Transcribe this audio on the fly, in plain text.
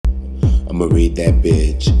I'ma read that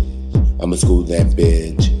bitch. I'ma school that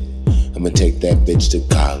bitch. I'ma take that bitch to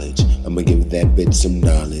college. I'ma give that bitch some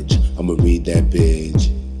knowledge. I'ma read that bitch.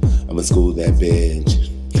 I'ma school that bitch.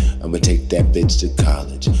 I'ma take that bitch to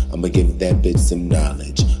college. I'ma give that bitch some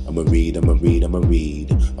knowledge. I'ma read, I'ma read, I'ma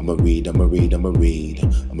read. I'ma read, I'ma read, I'ma read.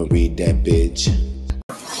 I'ma read that bitch.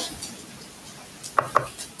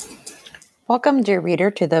 Welcome, dear reader,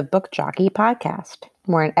 to the Book Jockey Podcast,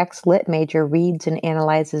 where an ex-lit major reads and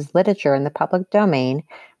analyzes literature in the public domain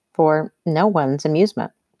for no one's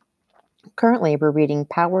amusement. Currently, we're reading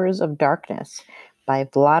Powers of Darkness by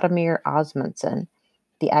Vladimir Osmundsson,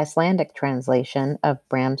 the Icelandic translation of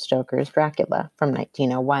Bram Stoker's Dracula from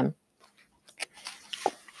 1901.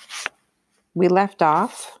 We left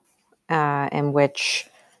off in which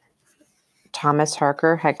Thomas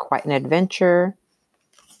Harker had quite an adventure,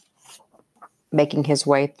 making his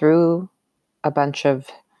way through a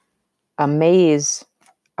maze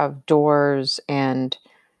of doors and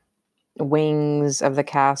wings of the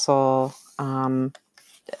castle in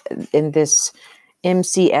this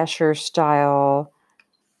M.C. Escher style,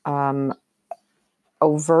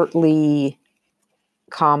 overtly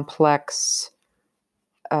complex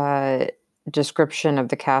description of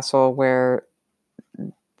the castle, where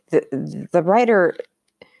the writer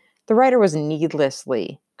was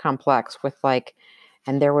needlessly complex with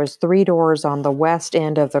and there was 3 doors on the west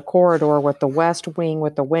end of the corridor with the west wing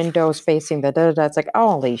with the windows facing the da-da-da. It's like,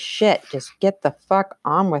 holy shit, just get the fuck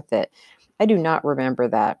on with it. I do not remember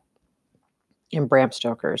that in Bram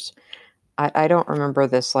Stoker's. I don't remember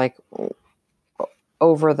this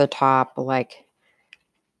over the top,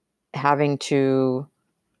 having to...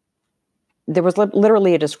 There was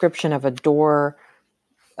literally a description of a door,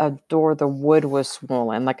 the wood was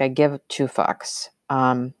swollen. I give 2 fucks.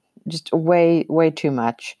 Just way, way too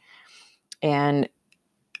much. And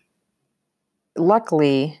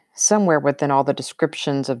luckily, somewhere within all the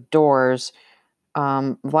descriptions of doors,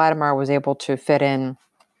 Vladimir was able to fit in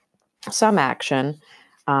some action,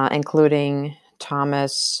 including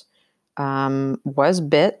Thomas was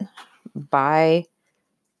bit by,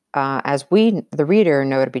 as we, the reader,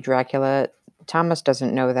 know to be Dracula. Thomas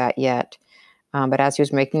doesn't know that yet. But as he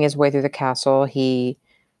was making his way through the castle, he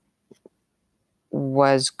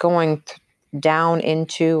was going down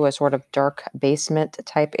into a sort of dark basement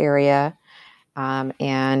type area,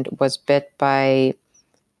 and was bit by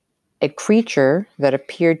a creature that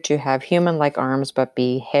appeared to have human-like arms but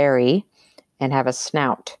be hairy and have a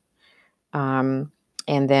snout. And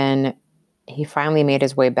then he finally made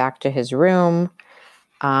his way back to his room,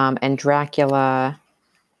 and Dracula,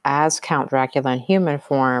 as Count Dracula in human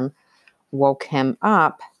form, woke him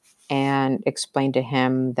up and explained to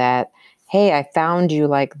him that, hey, I found you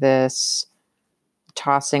like this,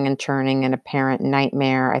 tossing and turning in apparent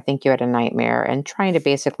nightmare. I think you had a nightmare, and trying to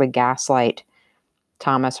basically gaslight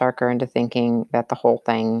Thomas Harker into thinking that the whole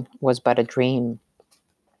thing was but a dream.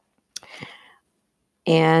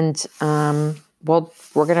 And, well,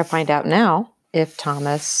 we're going to find out now if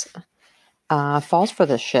Thomas falls for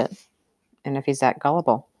this shit and if he's that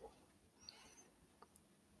gullible.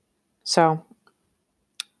 So,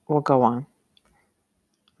 we'll go on.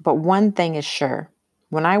 But one thing is sure.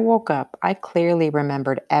 When I woke up, I clearly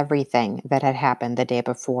remembered everything that had happened the day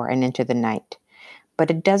before and into the night. But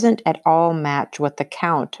it doesn't at all match what the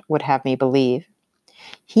Count would have me believe.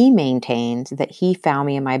 He maintains that he found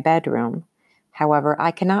me in my bedroom. However, I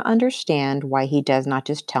cannot understand why he does not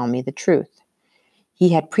just tell me the truth. He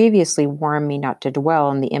had previously warned me not to dwell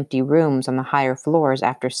in the empty rooms on the higher floors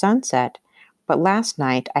after sunset, but last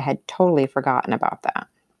night I had totally forgotten about that.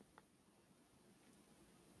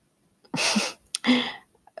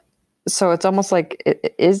 So it's almost like,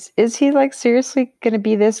 is he seriously going to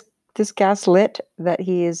be this gaslit that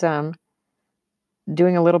he is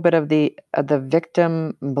doing a little bit of the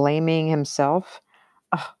victim blaming himself?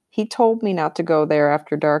 He told me not to go there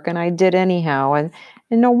after dark, and I did anyhow, and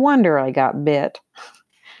no wonder I got bit.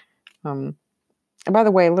 And by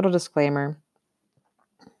the way, a little disclaimer.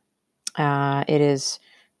 It is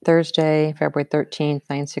Thursday, February 13th,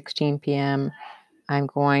 9:16 p.m.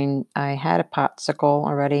 I had a popsicle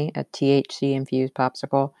already, a THC-infused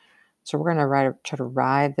popsicle. So we're going to try to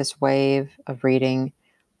ride this wave of reading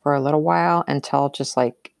for a little while until it just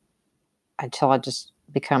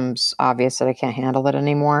becomes obvious that I can't handle it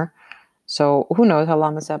anymore. So who knows how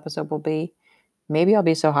long this episode will be. Maybe I'll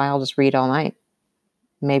be so high I'll just read all night.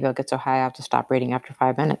 Maybe I'll get so high I have to stop reading after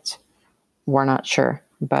 5 minutes. We're not sure,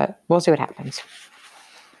 but we'll see what happens.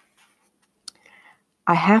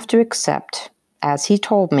 I have to accept, as he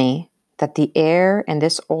told me, that the air in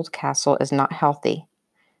this old castle is not healthy,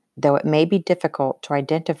 though it may be difficult to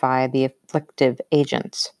identify the afflictive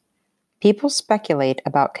agents. People speculate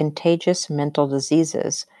about contagious mental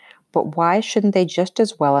diseases, but why shouldn't they just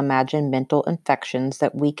as well imagine mental infections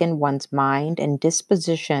that weaken one's mind and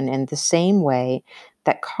disposition in the same way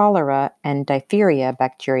that cholera and diphtheria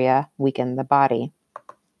bacteria weaken the body?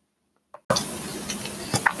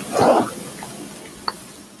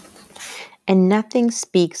 And nothing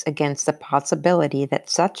speaks against the possibility that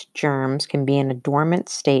such germs can be in a dormant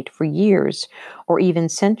state for years or even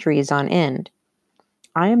centuries on end.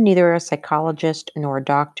 I am neither a psychologist nor a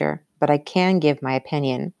doctor, but I can give my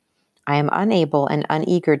opinion. I am unable and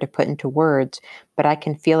uneager to put into words, but I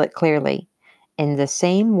can feel it clearly. In the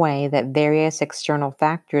same way that various external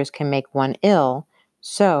factors can make one ill,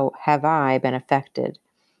 so have I been affected.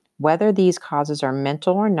 Whether these causes are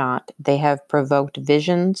mental or not, they have provoked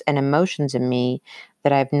visions and emotions in me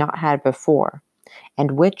that I have not had before,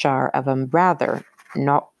 and which are of a rather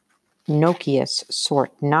noxious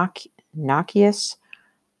sort. Noxious?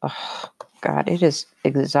 Oh, God, it is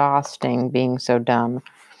exhausting being so dumb.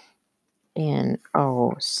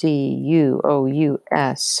 Nocuous.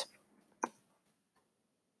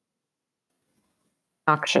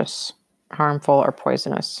 Noxious, harmful, or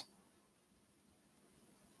poisonous.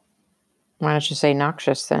 Why don't you say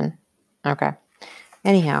noxious then? Okay.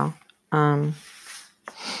 Anyhow,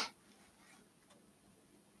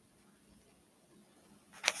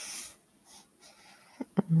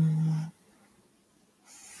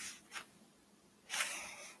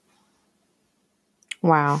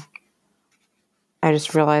 wow. I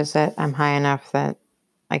just realized that I'm high enough that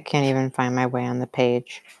I can't even find my way on the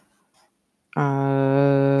page.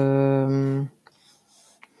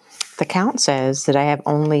 The Count says that I have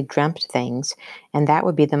only dreamt things, and that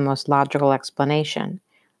would be the most logical explanation.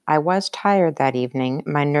 I was tired that evening,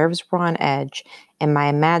 my nerves were on edge, and my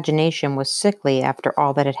imagination was sickly after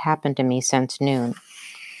all that had happened to me since noon.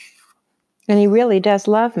 And he really does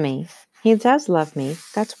love me. He does love me.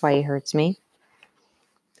 That's why he hurts me.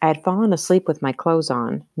 I had fallen asleep with my clothes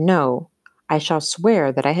on. No, I shall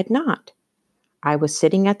swear that I had not. I was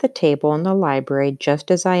sitting at the table in the library just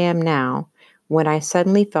as I am now, when I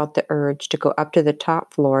suddenly felt the urge to go up to the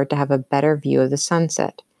top floor to have a better view of the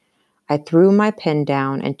sunset. I threw my pen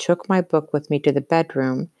down and took my book with me to the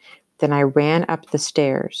bedroom. Then I ran up the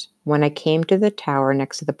stairs. When I came to the tower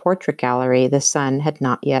next to the portrait gallery, the sun had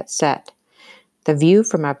not yet set. The view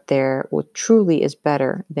from up there truly is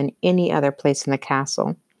better than any other place in the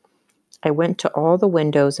castle. I went to all the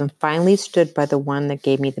windows and finally stood by the one that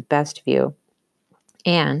gave me the best view.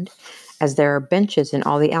 And, as there are benches in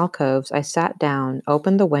all the alcoves, I sat down,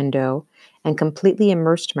 opened the window, and completely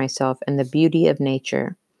immersed myself in the beauty of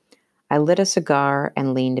nature. I lit a cigar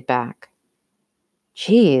and leaned back.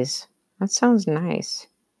 Geez, that sounds nice.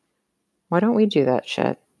 Why don't we do that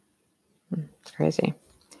shit? It's crazy.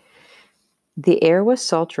 The air was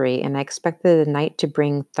sultry, and I expected the night to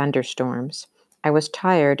bring thunderstorms. I was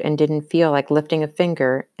tired and didn't feel like lifting a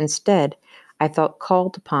finger. Instead, I felt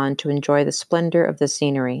called upon to enjoy the splendor of the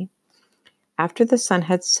scenery. After the sun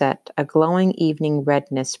had set, a glowing evening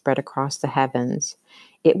redness spread across the heavens.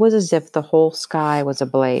 It was as if the whole sky was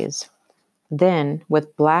ablaze. Then,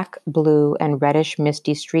 with black, blue, and reddish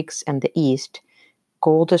misty streaks in the east,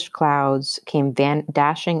 goldish clouds came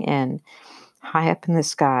dashing in, high up in the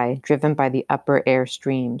sky, driven by the upper air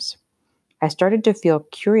streams. I started to feel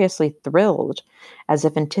curiously thrilled, as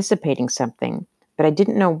if anticipating something, but I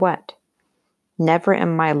didn't know what. Never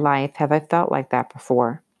in my life have I felt like that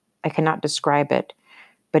before. I cannot describe it,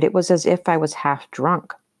 but it was as if I was half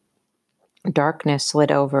drunk. Darkness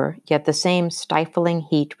slid over, yet the same stifling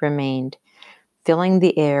heat remained, filling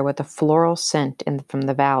the air with a floral scent from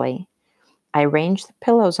the valley. I arranged the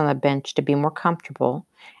pillows on the bench to be more comfortable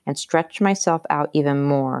and stretched myself out even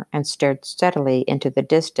more and stared steadily into the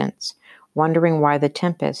distance, wondering why the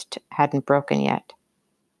tempest hadn't broken yet.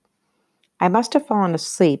 I must have fallen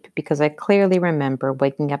asleep because I clearly remember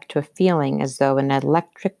waking up to a feeling as though an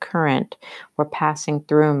electric current were passing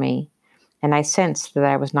through me, and I sensed that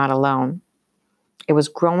I was not alone. It was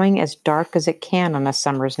growing as dark as it can on a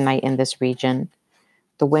summer's night in this region.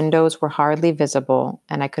 The windows were hardly visible,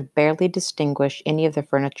 and I could barely distinguish any of the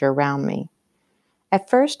furniture around me. At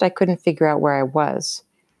first, I couldn't figure out where I was.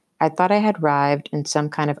 I thought I had arrived in some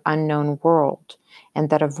kind of unknown world, and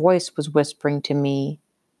that a voice was whispering to me,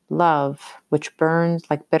 "Love, which burns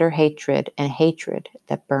like bitter hatred, and hatred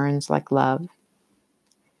that burns like love."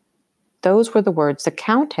 Those were the words the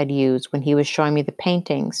Count had used when he was showing me the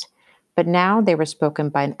paintings, but now they were spoken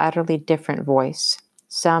by an utterly different voice,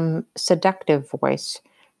 some seductive voice.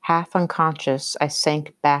 Half unconscious, I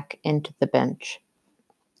sank back into the bench.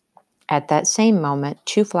 At that same moment,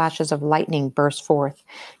 two flashes of lightning burst forth,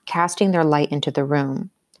 casting their light into the room.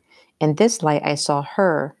 In this light, I saw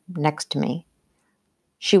her next to me.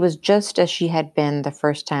 She was just as she had been the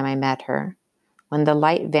first time I met her. When the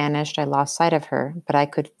light vanished, I lost sight of her, but I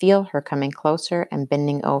could feel her coming closer and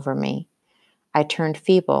bending over me. I turned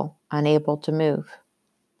feeble, unable to move.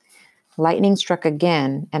 Lightning struck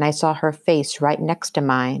again, and I saw her face right next to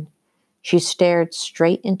mine. She stared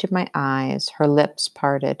straight into my eyes, her lips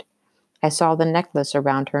parted. I saw the necklace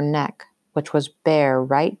around her neck, which was bare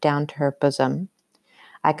right down to her bosom.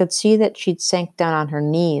 I could see that she'd sank down on her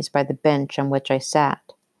knees by the bench on which I sat.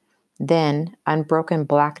 Then unbroken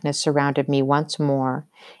blackness surrounded me once more,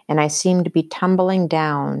 and I seemed to be tumbling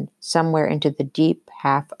down somewhere into the deep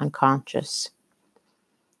half unconscious.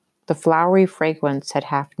 The flowery fragrance had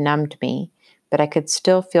half numbed me, but I could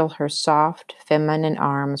still feel her soft, feminine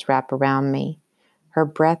arms wrap around me, her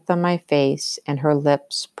breath on my face, and her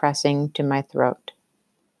lips pressing to my throat.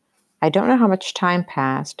 I don't know how much time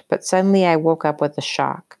passed, but suddenly I woke up with a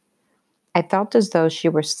shock. I felt as though she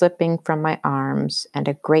were slipping from my arms, and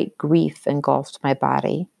a great grief engulfed my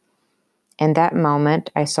body. In that moment,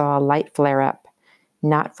 I saw a light flare up,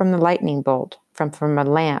 not from the lightning bolt, from a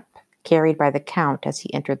lamp carried by the Count as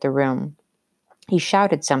he entered the room. He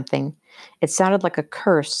shouted something. It sounded like a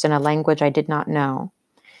curse in a language I did not know.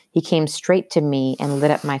 He came straight to me and lit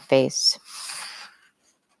up my face.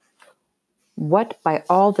 "What by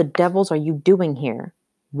all the devils are you doing here?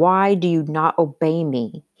 Why do you not obey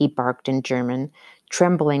me?" he barked in German,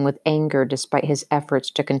 trembling with anger despite his efforts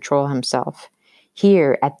to control himself.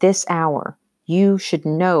 "Here, at this hour, you should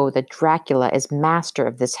know that Dracula is master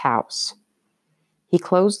of this house." He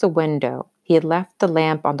closed the window. He had left the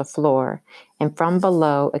lamp on the floor, and from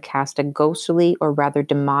below it cast a ghostly or rather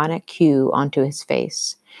demonic hue onto his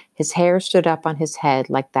face. His hair stood up on his head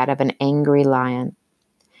like that of an angry lion.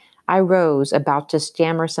 I rose, about to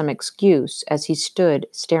stammer some excuse, as he stood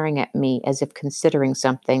staring at me as if considering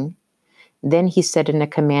something. Then he said in a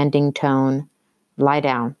commanding tone, "Lie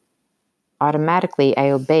down." Automatically, I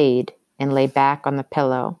obeyed and lay back on the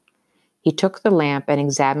pillow. He took the lamp and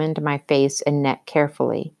examined my face and neck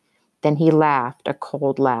carefully. Then he laughed a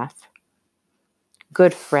cold laugh.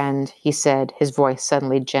 "Good friend," he said, his voice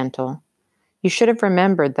suddenly gentle. "You should have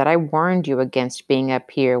remembered that I warned you against being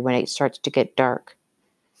up here when it starts to get dark.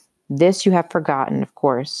 This you have forgotten, of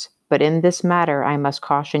course, but in this matter I must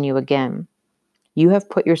caution you again. You have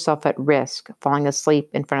put yourself at risk, falling asleep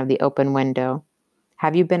in front of the open window.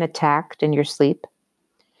 Have you been attacked in your sleep?"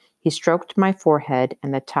 He stroked my forehead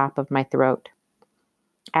and the top of my throat.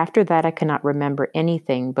 After that, I cannot remember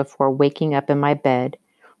anything before waking up in my bed,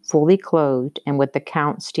 fully clothed and with the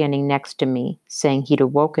Count standing next to me, saying he'd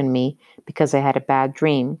awoken me because I had a bad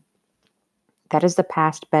dream. That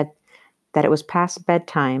it was past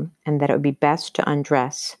bedtime and that it would be best to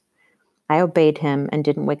undress. I obeyed him and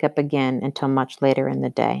didn't wake up again until much later in the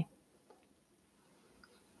day.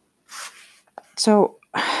 So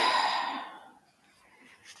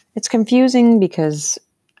it's confusing because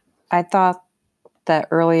I thought that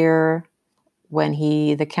earlier when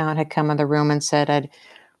the Count had come in the room and said I'd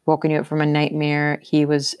woken you up from a nightmare, he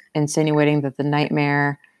was insinuating that the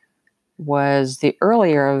nightmare was the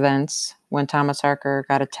earlier events when Thomas Harker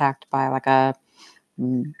got attacked by like a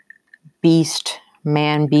beast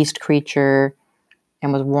creature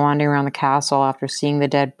and was wandering around the castle after seeing the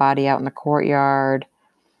dead body out in the courtyard.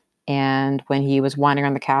 And when he was wandering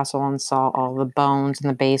around the castle and saw all the bones in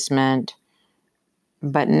the basement.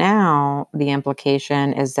 But now the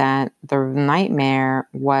implication is that the nightmare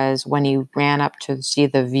was when he ran up to see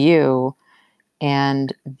the view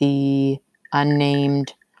and the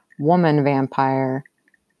unnamed woman vampire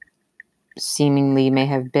seemingly may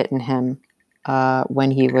have bitten him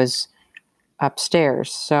when he was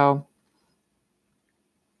upstairs. So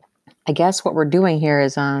I guess what we're doing here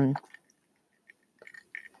is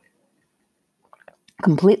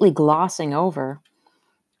completely glossing over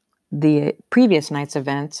the previous night's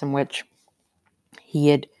events in which he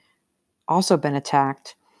had also been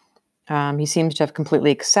attacked. He seems to have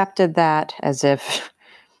completely accepted that as if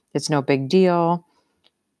it's no big deal.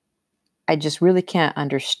 I just really can't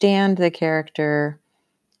understand the character.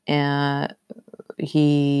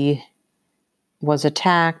 He was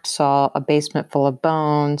attacked, saw a basement full of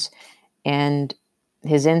bones, and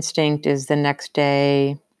his instinct is the next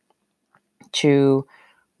day to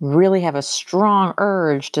really have a strong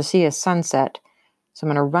urge to see a sunset. So I'm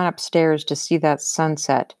going to run upstairs to see that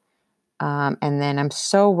sunset. And then I'm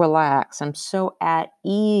so relaxed. I'm so at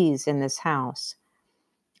ease in this house.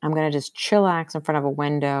 I'm going to just chillax in front of a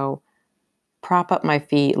window, prop up my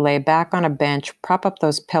feet, lay back on a bench, prop up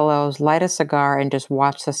those pillows, light a cigar, and just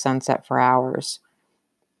watch the sunset for hours.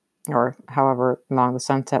 Or however long the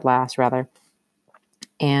sunset lasts, rather.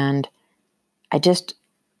 And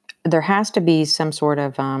there has to be some sort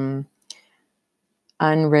of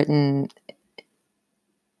unwritten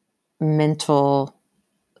mental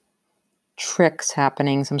tricks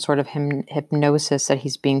happening, some sort of hypnosis that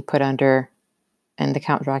he's being put under in the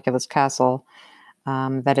Count Dracula's castle,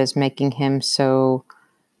 that is making him so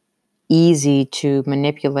easy to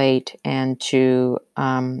manipulate and to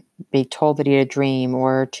be told that he had a dream,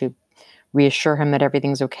 or to reassure him that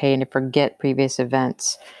everything's okay and to forget previous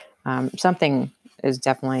events. Something is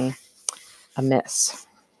definitely amiss.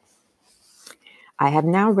 I have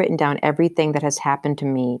now written down everything that has happened to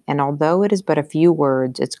me, and although it is but a few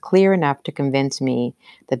words, it's clear enough to convince me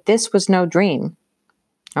that this was no dream.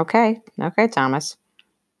 Okay, Thomas.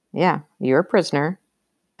 Yeah, you're a prisoner,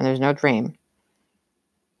 and there's no dream.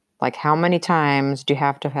 Like, how many times do you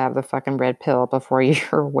have the fucking red pill before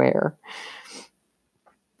you're aware?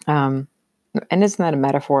 And isn't that a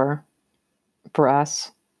metaphor for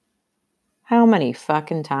us? How many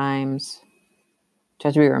fucking times do I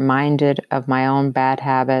have to be reminded of my own bad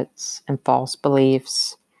habits and false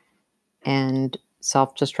beliefs and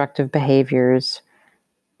self-destructive behaviors,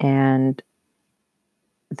 and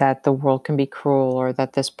that the world can be cruel, or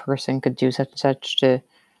that this person could do such and such to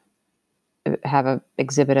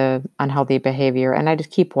exhibit a unhealthy behavior, and I just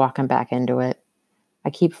keep walking back into it. I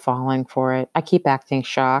keep falling for it. I keep acting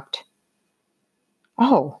shocked.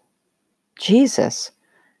 Oh, Jesus.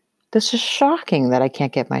 This is shocking that I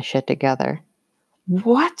can't get my shit together.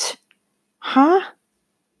 What? Huh?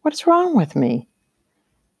 What's wrong with me?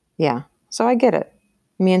 Yeah, so I get it.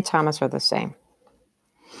 Me and Thomas are the same.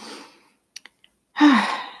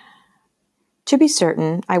 To be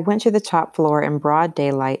certain, I went to the top floor in broad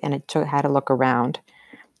daylight and had a look around.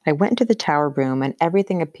 I went into the tower room and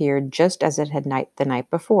everything appeared just as it had the night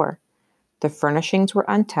before. The furnishings were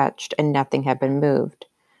untouched and nothing had been moved.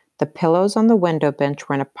 The pillows on the window bench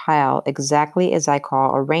were in a pile exactly as I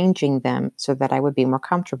call arranging them so that I would be more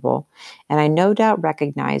comfortable, and I no doubt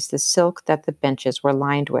recognized the silk that the benches were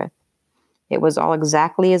lined with. It was all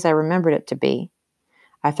exactly as I remembered it to be.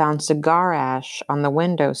 I found cigar ash on the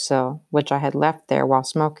windowsill, which I had left there while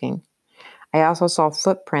smoking. I also saw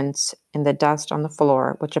footprints in the dust on the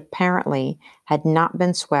floor, which apparently had not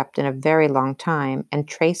been swept in a very long time, and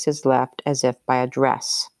traces left as if by a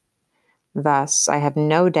dress. Thus, I have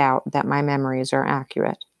no doubt that my memories are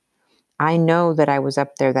accurate. I know that I was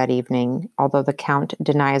up there that evening, although the Count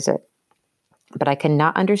denies it. But I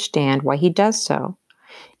cannot understand why he does so.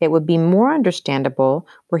 It would be more understandable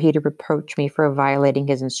were he to reproach me for violating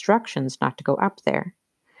his instructions not to go up there.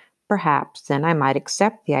 Perhaps then I might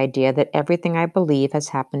accept the idea that everything I believe has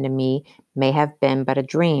happened to me may have been but a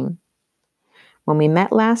dream. When we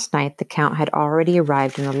met last night, the Count had already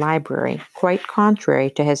arrived in the library, quite contrary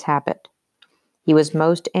to his habit. He was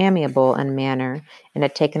most amiable in manner, and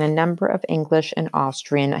had taken a number of English and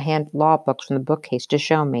Austrian hand law books from the bookcase to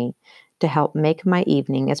show me, to help make my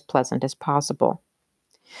evening as pleasant as possible.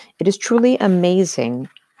 It is truly amazing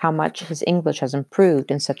how much his English has improved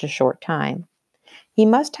in such a short time. He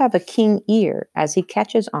must have a keen ear, as he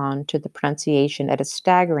catches on to the pronunciation at a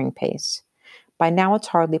staggering pace. By now it's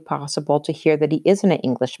hardly possible to hear that he isn't an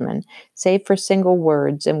Englishman, save for single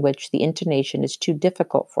words in which the intonation is too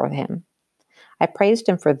difficult for him. I praised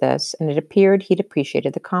him for this, and it appeared he'd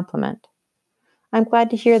appreciated the compliment. "I'm glad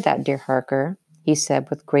to hear that, dear Harker," he said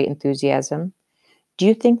with great enthusiasm. "Do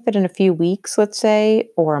you think that in a few weeks, let's say,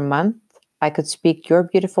 or a month, I could speak your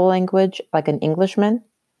beautiful language like an Englishman?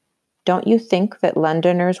 Don't you think that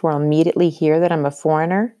Londoners will immediately hear that I'm a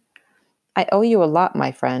foreigner? I owe you a lot,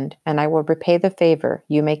 my friend, and I will repay the favor.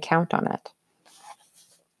 You may count on it."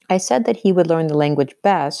 I said that he would learn the language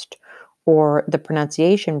best, or the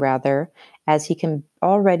pronunciation rather, as he can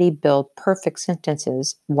already build perfect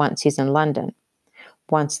sentences once he's in London.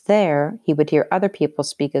 Once there, he would hear other people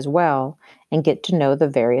speak as well and get to know the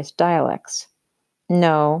various dialects.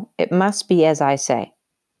 No, it must be as I say.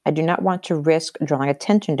 I do not want to risk drawing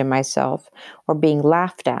attention to myself or being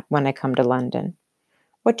laughed at when I come to London.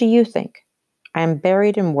 What do you think? I am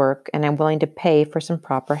buried in work and am willing to pay for some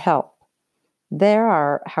proper help. There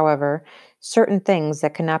are, however, certain things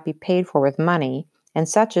that cannot be paid for with money, and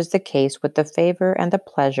such is the case with the favor and the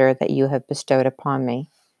pleasure that you have bestowed upon me.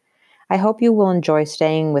 I hope you will enjoy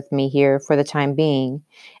staying with me here for the time being,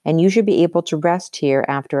 and you should be able to rest here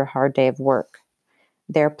after a hard day of work.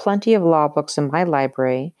 There are plenty of law books in my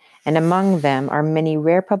library, and among them are many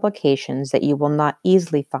rare publications that you will not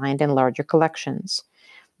easily find in larger collections.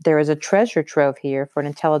 There is a treasure trove here for an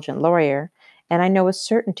intelligent lawyer, and I know with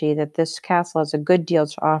certainty that this castle has a good deal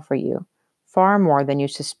to offer you, far more than you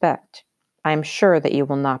suspect. I am sure that you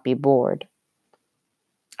will not be bored.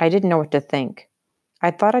 I didn't know what to think.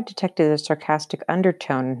 I thought I detected a sarcastic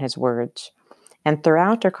undertone in his words, and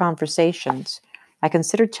throughout our conversations, I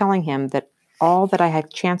considered telling him that all that I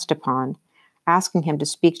had chanced upon, asking him to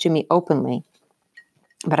speak to me openly,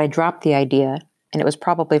 but I dropped the idea, and it was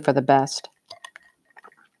probably for the best.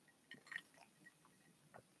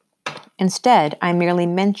 Instead, I merely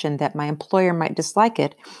mentioned that my employer might dislike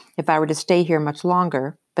it if I were to stay here much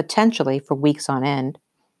longer, potentially for weeks on end.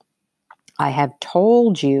 I have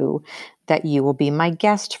told you that you will be my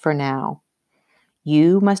guest for now.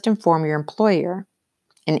 You must inform your employer.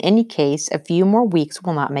 In any case, a few more weeks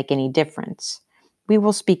will not make any difference. We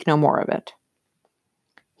will speak no more of it.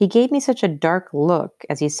 He gave me such a dark look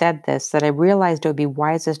as he said this that I realized it would be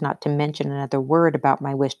wisest not to mention another word about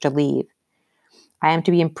my wish to leave. I am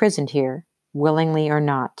to be imprisoned here, willingly or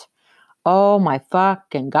not. Oh my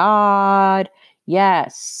fucking God.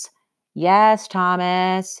 Yes. Yes,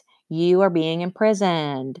 Thomas. You are being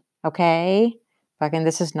imprisoned. Okay? Fucking,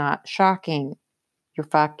 this is not shocking. You're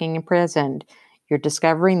fucking imprisoned. You're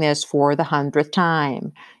discovering this for the 100th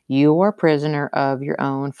time. You are a prisoner of your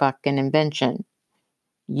own fucking invention.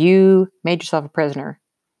 You made yourself a prisoner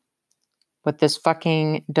with this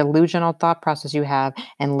fucking delusional thought process you have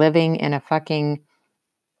and living in a fucking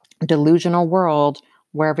delusional world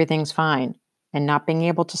where everything's fine and not being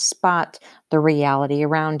able to spot the reality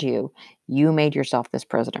around you. You made yourself this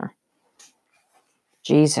prisoner.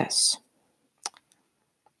 Jesus.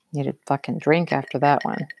 Needed fucking drink after that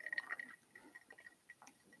one.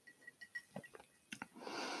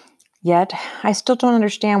 Yet, I still don't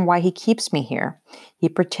understand why he keeps me here. He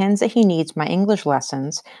pretends that he needs my English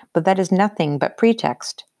lessons, but that is nothing but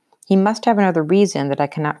pretext. He must have another reason that I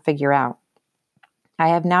cannot figure out. I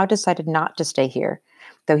have now decided not to stay here,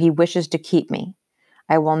 though he wishes to keep me.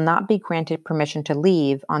 I will not be granted permission to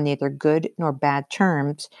leave on neither good nor bad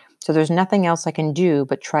terms, so there's nothing else I can do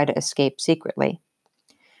but try to escape secretly.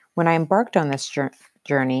 When I embarked on this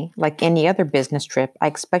journey, like any other business trip, I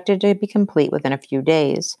expected it to be complete within a few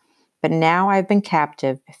days. But now I've been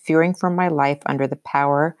captive, fearing for my life under the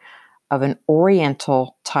power of an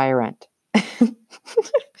Oriental tyrant.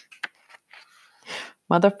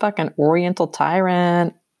 Motherfucking Oriental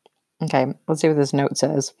tyrant. Okay, let's see what this note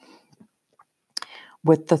says.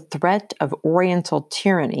 With the threat of Oriental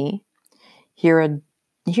tyranny,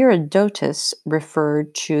 Herodotus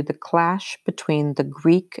referred to the clash between the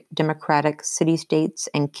Greek democratic city-states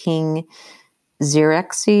and King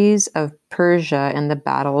Xerxes of Persia in the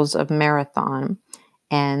battles of Marathon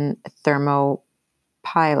and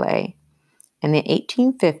Thermopylae. In the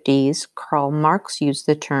 1850s, Karl Marx used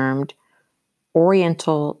the term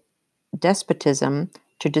Oriental despotism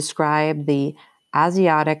to describe the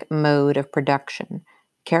Asiatic mode of production,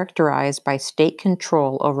 characterized by state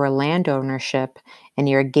control over land ownership and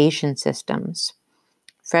irrigation systems.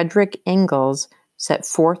 Friedrich Engels set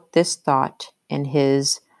forth this thought in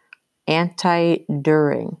his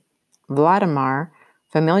Anti-Düring. Vladimir,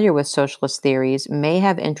 familiar with socialist theories, may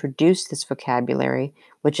have introduced this vocabulary,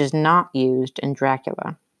 which is not used in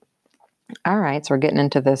Dracula. All right, so we're getting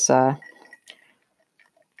into this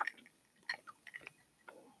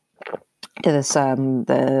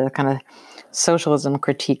the kind of socialism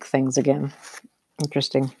critique things again.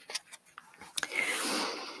 Interesting.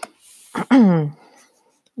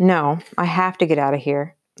 No, I have to get out of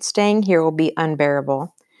here. Staying here will be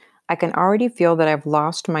unbearable. I can already feel that I've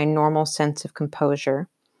lost my normal sense of composure.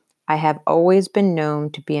 I have always been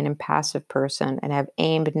known to be an impassive person and have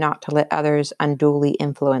aimed not to let others unduly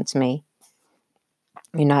influence me.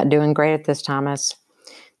 You're not doing great at this, Thomas.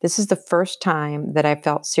 This is the first time that I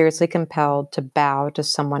felt seriously compelled to bow to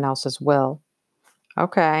someone else's will.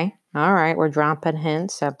 Okay, all right, we're dropping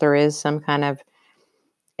hints that there is some kind of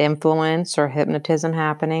influence or hypnotism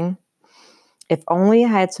happening. If only I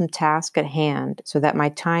had some task at hand so that my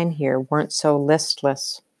time here weren't so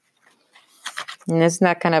listless. And isn't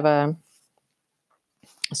that kind of a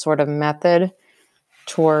sort of method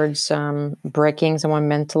towards breaking someone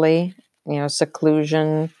mentally? You know,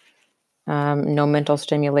 seclusion, no mental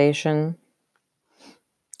stimulation.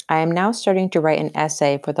 I am now starting to write an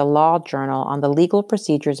essay for the Law Journal on the legal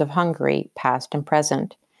procedures of Hungary, past and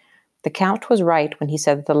present. The Count was right when he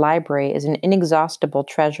said that the library is an inexhaustible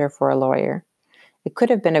treasure for a lawyer. It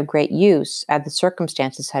could have been of great use had the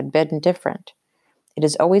circumstances had been different. It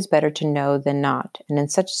is always better to know than not, and in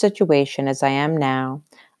such a situation as I am now,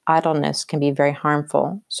 idleness can be very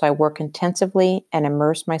harmful, so I work intensively and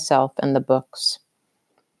immerse myself in the books.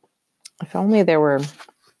 If only there were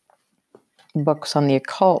books on the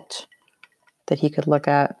occult that he could look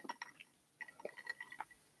at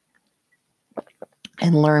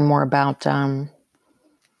and learn more about the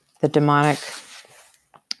demonic,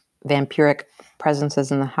 vampiric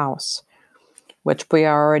presences in the house, which we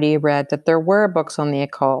already read that there were books on the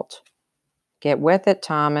occult. Get with it,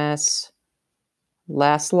 Thomas.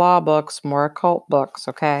 Less law books, more occult books,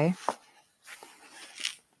 okay?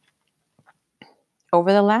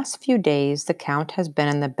 Over the last few days, the Count has been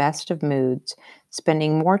in the best of moods,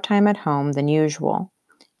 spending more time at home than usual.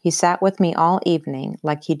 He sat with me all evening,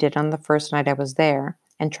 like he did on the first night I was there,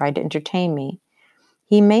 and tried to entertain me.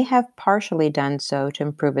 He may have partially done so to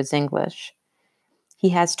improve his English. He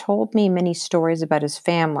has told me many stories about his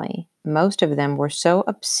family. Most of them were so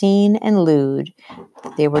obscene and lewd,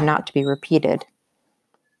 they were not to be repeated.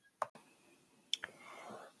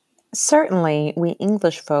 Certainly, we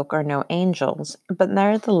English folk are no angels, but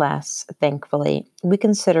nevertheless, thankfully, we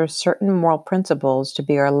consider certain moral principles to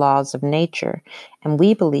be our laws of nature, and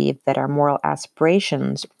we believe that our moral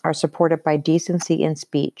aspirations are supported by decency in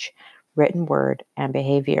speech, written word, and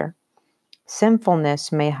behavior.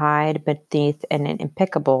 Sinfulness may hide beneath an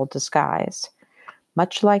impeccable disguise.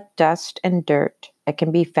 Much like dust and dirt, it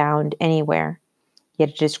can be found anywhere.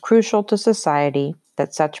 Yet it is crucial to society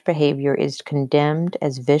that such behavior is condemned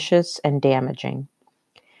as vicious and damaging.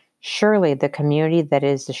 Surely the community that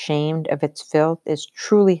is ashamed of its filth is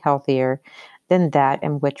truly healthier than that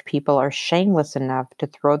in which people are shameless enough to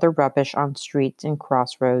throw their rubbish on streets and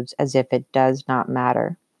crossroads as if it does not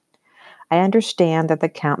matter. I understand that the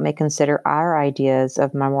Count may consider our ideas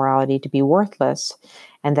of morality to be worthless,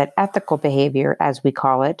 and that ethical behavior, as we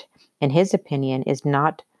call it, in his opinion, is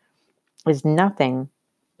nothing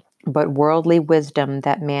but worldly wisdom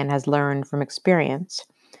that man has learned from experience.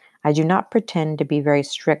 I do not pretend to be very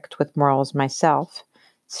strict with morals myself.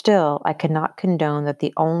 Still, I cannot condone that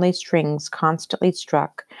the only strings constantly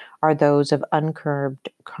struck are those of uncurbed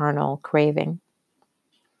carnal craving.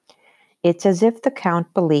 It's as if the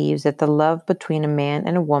Count believes that the love between a man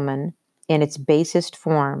and a woman, in its basest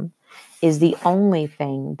form, is the only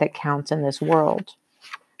thing that counts in this world.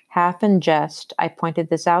 Half in jest, I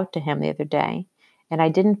pointed this out to him the other day, and I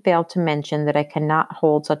didn't fail to mention that I cannot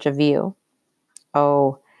hold such a view.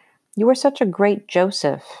 "Oh, you are such a great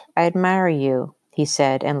Joseph. I admire you," he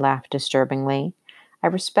said, and laughed disturbingly. "I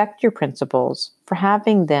respect your principles, for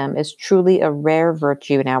having them is truly a rare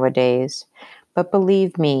virtue nowadays. But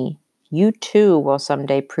believe me, you too will some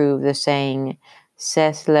day prove the saying,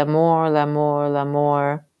 c'est l'amour, l'amour,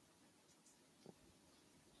 l'amour,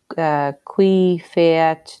 qui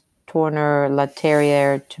fait tourner la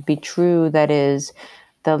terre, to be true, that is,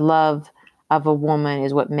 the love of a woman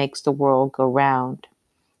is what makes the world go round.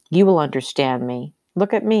 You will understand me.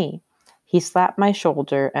 Look at me." He slapped my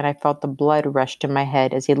shoulder, and I felt the blood rush to my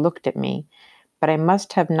head as he looked at me. But I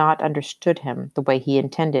must have not understood him the way he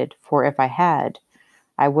intended, for if I had,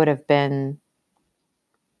 I would have been...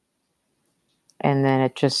 And then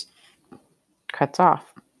it just cuts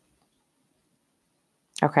off.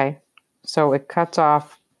 Okay, so it cuts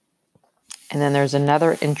off, and then there's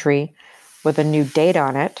another entry with a new date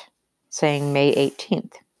on it saying May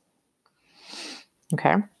 18th.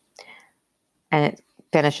 Okay, and it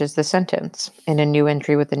finishes the sentence in a new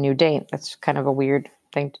entry with a new date. That's kind of a weird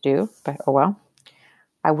thing to do, but oh well.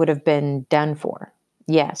 I would have been done for.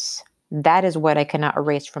 Yes, that is what I cannot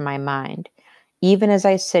erase from my mind. Even as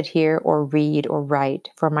I sit here or read or write,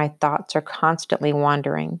 for my thoughts are constantly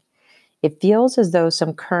wandering. It feels as though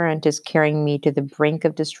some current is carrying me to the brink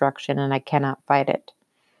of destruction and I cannot fight it.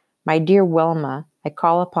 My dear Wilma, I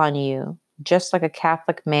call upon you, just like a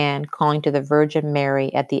Catholic man calling to the Virgin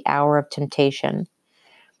Mary at the hour of temptation.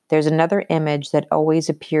 There's another image that always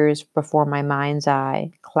appears before my mind's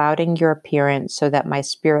eye, clouding your appearance so that my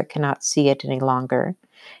spirit cannot see it any longer.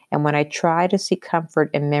 And when I try to seek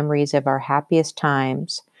comfort in memories of our happiest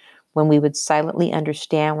times, when we would silently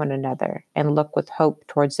understand one another and look with hope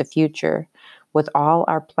towards the future, with all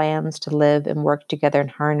our plans to live and work together in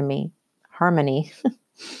harmony,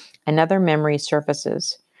 another memory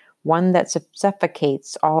surfaces, one that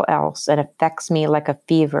suffocates all else and affects me like a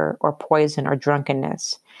fever or poison or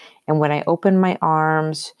drunkenness. And when I open my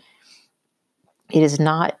arms, it is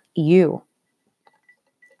not you.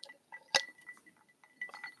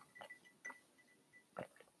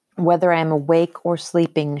 Whether I am awake or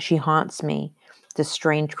sleeping, she haunts me, this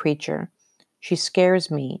strange creature. She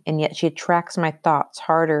scares me, and yet she attracts my thoughts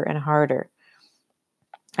harder and harder.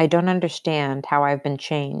 I don't understand how I've been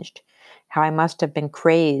changed, how I must have been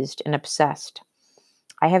crazed and obsessed.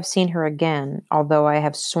 I have seen her again, although I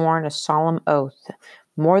have sworn a solemn oath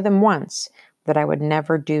more than once that I would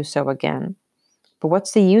never do so again. But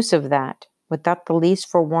what's the use of that? Without the least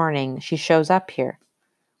forewarning, she shows up here.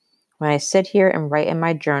 When I sit here and write in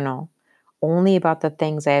my journal only about the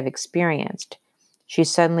things I have experienced, she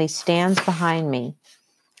suddenly stands behind me.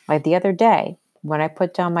 Like the other day, When I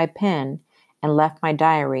put down my pen and left my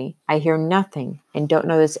diary, I hear nothing and don't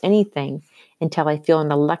notice anything until I feel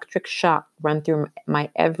an electric shock run through my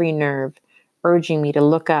every nerve, urging me to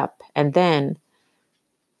look up. And then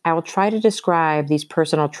I will try to describe these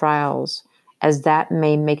personal trials as that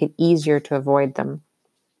may make it easier to avoid them.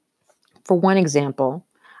 For one example,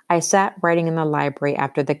 I sat writing in the library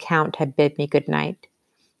after the Count had bid me good night.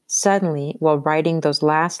 Suddenly, while writing those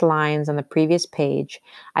last lines on the previous page,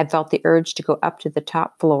 I felt the urge to go up to the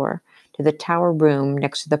top floor, to the tower room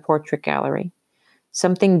next to the portrait gallery.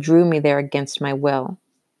 Something drew me there against my will.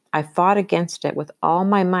 I fought against it with all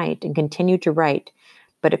my might and continued to write,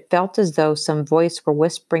 but it felt as though some voice were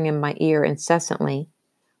whispering in my ear incessantly,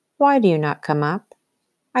 "Why do you not come up?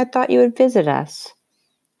 I thought you would visit us.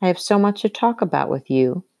 I have so much to talk about with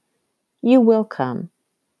you. You will come.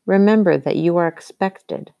 Remember that you are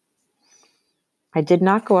expected." I did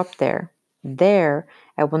not go up there. There,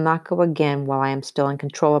 I will not go again while I am still in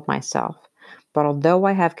control of myself. But although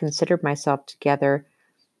I have considered myself together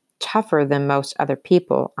tougher than most other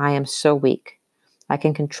people, I am so weak. I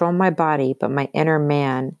can control my body, but my inner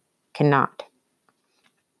man cannot.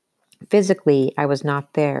 Physically, I was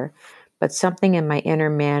not there, but something in my inner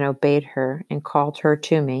man obeyed her and called her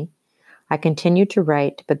to me. I continued to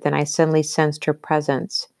write, but then I suddenly sensed her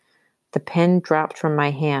presence. The pen dropped from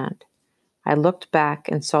my hand. I looked back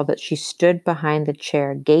and saw that she stood behind the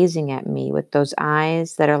chair, gazing at me with those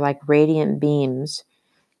eyes that are like radiant beams,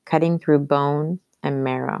 cutting through bone and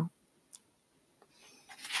marrow.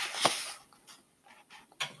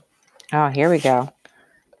 Oh, here we go.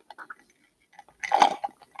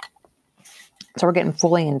 So we're getting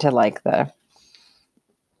fully into like the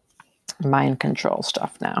mind control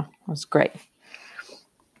stuff now. That's great.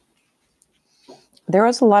 There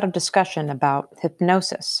was a lot of discussion about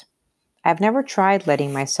hypnosis. I've never tried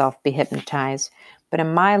letting myself be hypnotized, but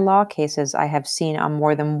in my law cases, I have seen on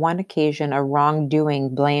more than one occasion a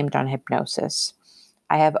wrongdoing blamed on hypnosis.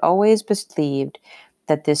 I have always believed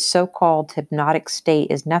that this so-called hypnotic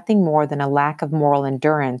state is nothing more than a lack of moral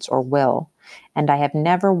endurance or will, and I have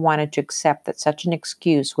never wanted to accept that such an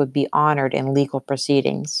excuse would be honored in legal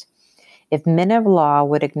proceedings. If men of law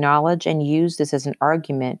would acknowledge and use this as an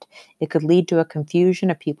argument, it could lead to a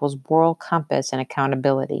confusion of people's moral compass and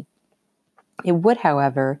accountability. It would,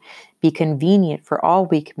 however, be convenient for all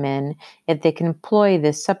weak men if they can employ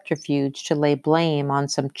this subterfuge to lay blame on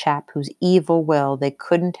some chap whose evil will they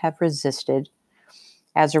couldn't have resisted.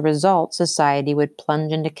 As a result, society would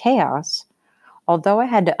plunge into chaos. Although I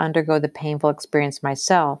had to undergo the painful experience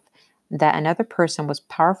myself, that another person was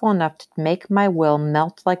powerful enough to make my will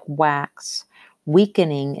melt like wax,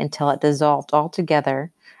 weakening until it dissolved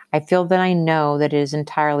altogether, I feel that I know that it is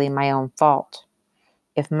entirely my own fault.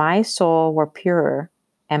 If my soul were purer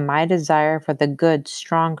and my desire for the good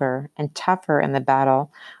stronger and tougher in the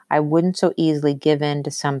battle, I wouldn't so easily give in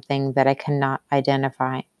to something that I cannot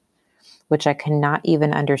identify, which I cannot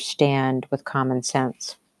even understand with common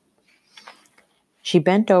sense. She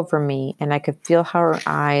bent over me, and I could feel how her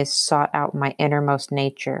eyes sought out my innermost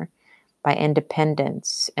nature, my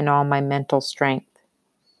independence, and all my mental strength.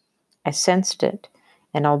 I sensed it,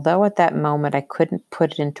 and although at that moment I couldn't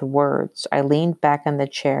put it into words, I leaned back in the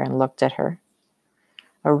chair and looked at her.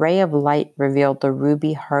 A ray of light revealed the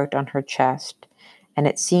ruby heart on her chest, and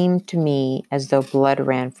it seemed to me as though blood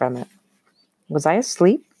ran from it. Was I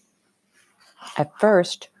asleep? At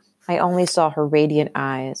first, I only saw her radiant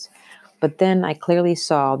eyes, but then I clearly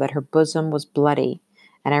saw that her bosom was bloody,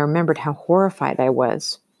 and I remembered how horrified I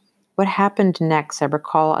was. What happened next I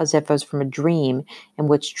recall as if it was from a dream in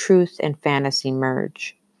which truth and fantasy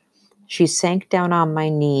merge. She sank down on my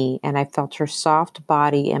knee, and I felt her soft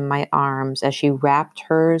body in my arms as she wrapped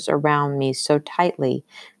hers around me so tightly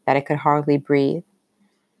that I could hardly breathe.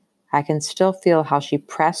 I can still feel how she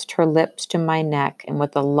pressed her lips to my neck and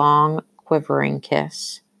with a long, quivering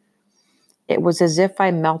kiss. It was as if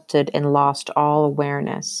I melted and lost all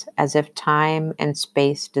awareness, as if time and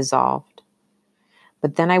space dissolved.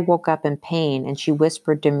 But then I woke up in pain, and she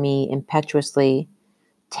whispered to me impetuously,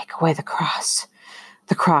 "Take away the cross.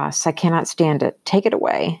 The cross. I cannot stand it. Take it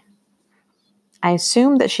away." I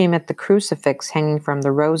assumed that she meant the crucifix hanging from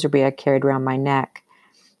the rosary I carried around my neck,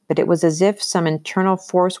 but it was as if some internal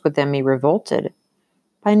force within me revolted.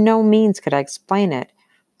 By no means could I explain it,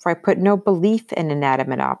 for I put no belief in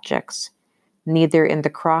inanimate objects, neither in the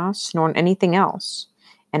cross nor in anything else,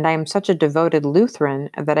 and I am such a devoted Lutheran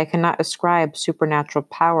that I cannot ascribe supernatural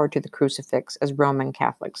power to the crucifix as Roman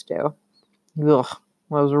Catholics do. Ugh,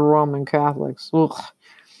 those Roman Catholics. Ugh.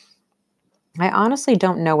 I honestly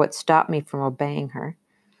don't know what stopped me from obeying her.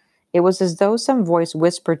 It was as though some voice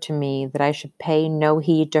whispered to me that I should pay no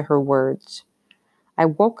heed to her words. I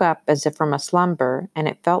woke up as if from a slumber, and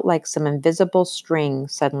it felt like some invisible string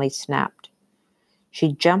suddenly snapped.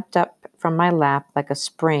 She jumped up from my lap like a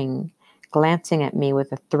spring, glancing at me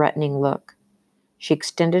with a threatening look. She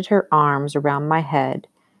extended her arms around my head,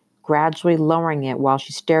 gradually lowering it while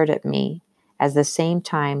she stared at me, at the same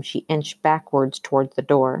time she inched backwards towards the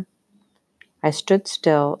door. I stood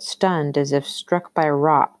still, stunned as if struck by a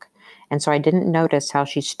rock, and so I didn't notice how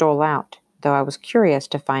she stole out, though I was curious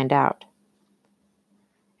to find out.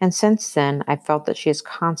 And since then, I felt that she is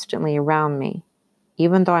constantly around me.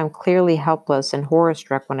 Even though I'm clearly helpless and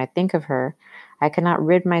horror-struck when I think of her, I cannot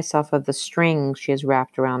rid myself of the strings she has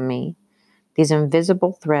wrapped around me. These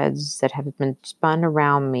invisible threads that have been spun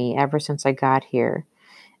around me ever since I got here,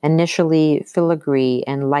 initially filigree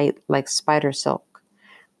and light like spider silk,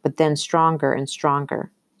 but then stronger and stronger,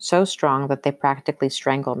 so strong that they practically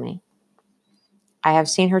strangle me. I have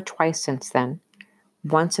seen her twice since then,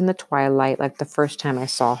 once in the twilight like the first time I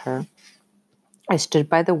saw her. I stood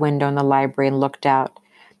by the window in the library and looked out,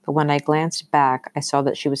 but when I glanced back, I saw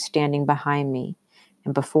that she was standing behind me,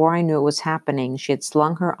 and before I knew it was happening, she had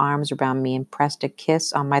slung her arms around me and pressed a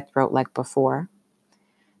kiss on my throat like before.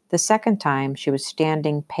 The second time, she was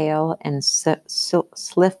standing pale and sylph-like,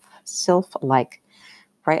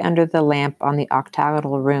 right under the lamp on the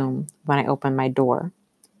octagonal room when I opened my door.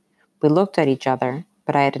 We looked at each other,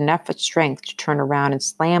 but I had enough strength to turn around and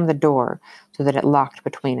slam the door so that it locked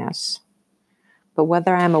between us. But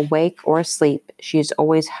whether I am awake or asleep, she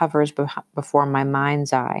always hovers before my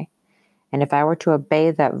mind's eye, and if I were to obey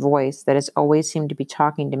that voice that has always seemed to be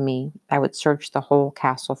talking to me, I would search the whole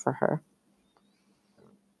castle for her.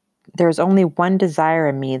 There is only one desire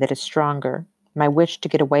in me that is stronger, my wish to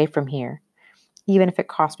get away from here, even if it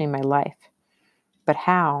costs me my life. But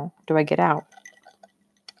how do I get out?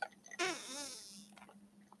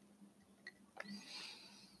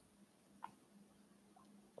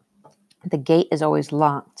 The gate is always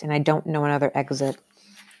locked, and I don't know another exit.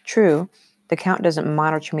 True, the Count doesn't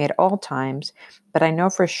monitor me at all times, but I know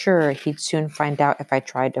for sure he'd soon find out if I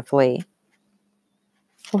tried to flee.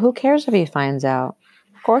 Well, who cares if he finds out?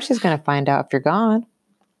 Of course he's going to find out if you're gone.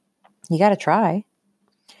 You got to try.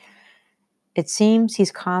 It seems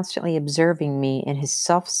he's constantly observing me in his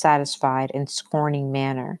self-satisfied and scorning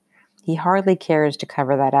manner. He hardly cares to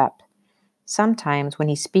cover that up. Sometimes when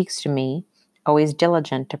he speaks to me, always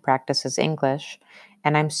diligent to practice his English,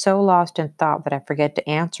 and I'm so lost in thought that I forget to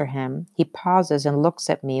answer him, he pauses and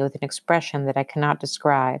looks at me with an expression that I cannot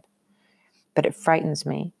describe. But it frightens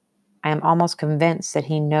me. I am almost convinced that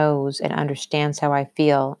he knows and understands how I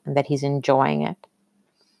feel and that he's enjoying it.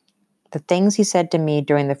 The things he said to me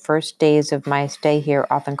during the first days of my stay here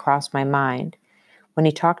often crossed my mind. When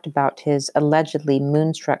he talked about his allegedly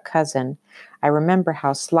moonstruck cousin, I remember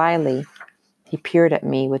how slyly he peered at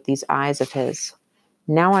me with these eyes of his.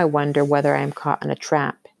 Now I wonder whether I am caught in a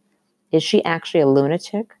trap. Is she actually a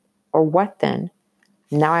lunatic? Or what then?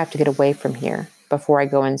 Now I have to get away from here before I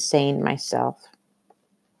go insane myself.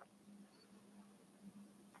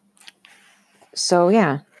 So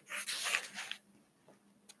yeah,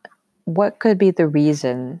 what could be the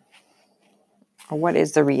reason, or what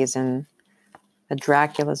is the reason that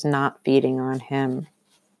Dracula's not feeding on him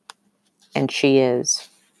and she is?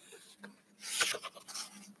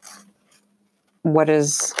 What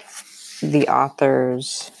is the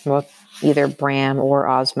author's, well, either Bram or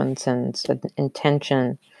Osmundson's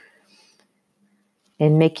intention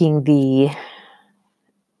in making the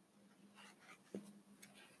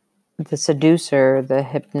seducer, the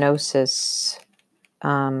hypnosis,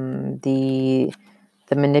 the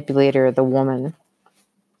manipulator, the woman,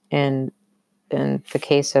 and in the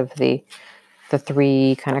case of the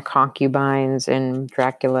three kind of concubines in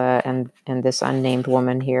Dracula and this unnamed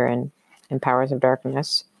woman here in Powers of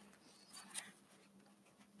Darkness,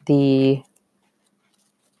 the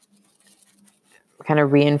kind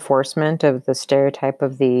of reinforcement of the stereotype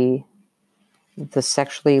of the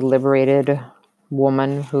sexually liberated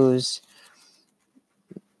woman who's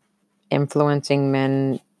influencing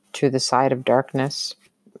men to the side of darkness,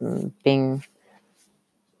 giving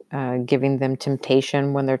them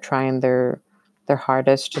temptation when they're trying their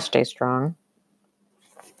hardest to stay strong.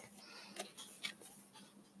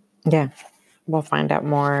 Yeah, we'll find out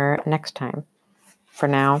more next time. For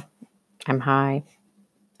now, I'm high,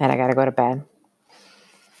 and I gotta go to bed.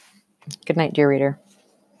 Good night, dear reader.